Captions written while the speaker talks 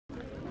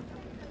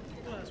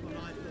what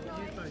I thought.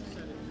 You both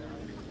said it.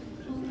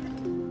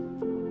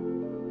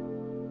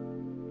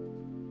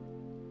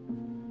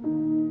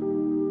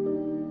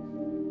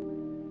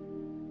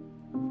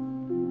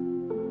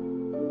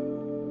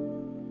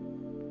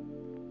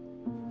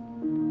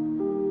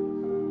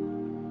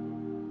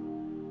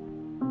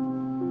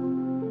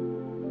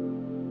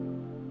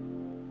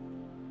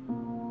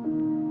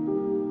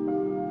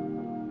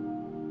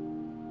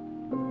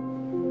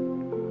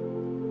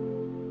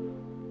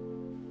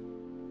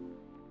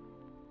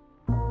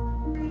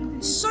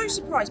 So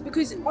surprised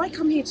because I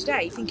come here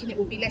today thinking it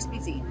will be less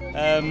busy.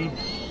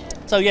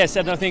 So yes,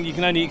 and I think you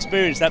can only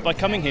experience that by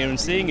coming here and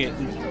seeing it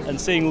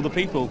and seeing all the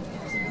people.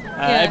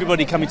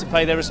 Everybody coming to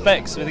pay their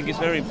respects. So I think it's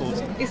very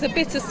important. It's a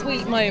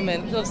bittersweet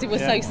moment. Obviously, we're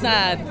so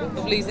sad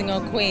of losing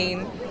our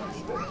Queen,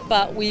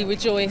 but we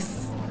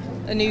rejoice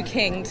a new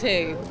King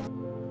too.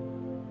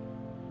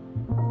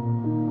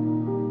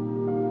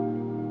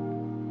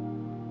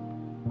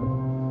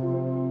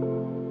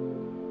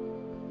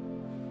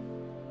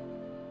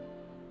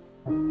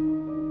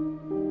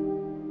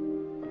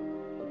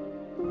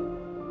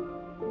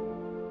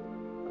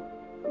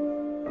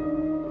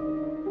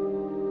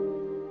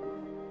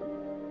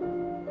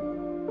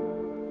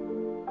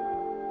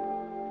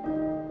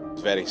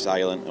 Very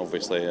silent,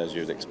 obviously, as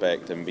you'd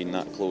expect, and being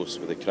that close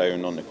with the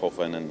crown on the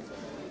coffin, and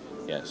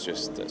yeah,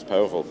 it's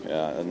powerful.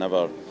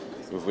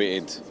 We've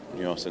waited,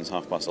 since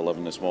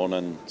 11:30 this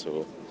morning,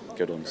 so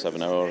good on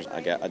 7 hours.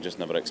 I just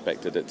never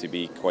expected it to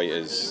be quite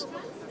as,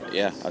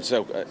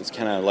 it's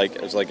kind of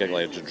like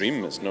a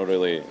dream.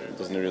 It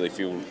doesn't really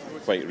feel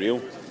quite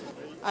real.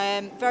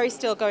 Very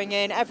still going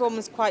in. Everyone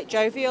was quite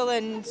jovial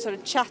and sort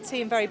of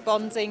chatty and very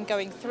bonding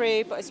going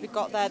through, but as we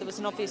got there was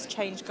an obvious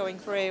change going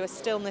through, a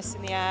stillness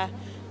in the air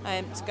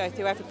to go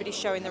through, everybody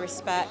showing their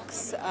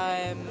respects,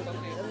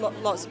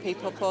 lots of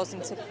people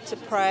pausing to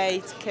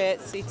pray, to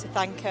curtsy, to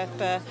thank her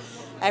for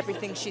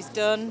everything she's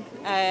done,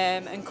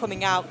 and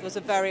coming out there was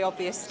a very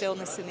obvious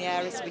stillness in the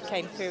air as we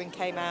came through and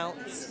came out.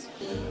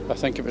 I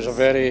think it was a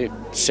very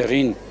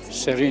serene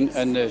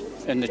in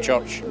the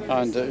church,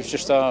 and it was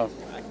just a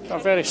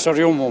very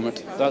surreal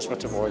moment. That's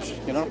what it was,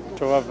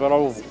 To have her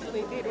all.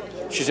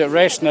 She's at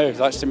rest now.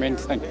 That's the main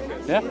thing.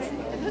 Yeah.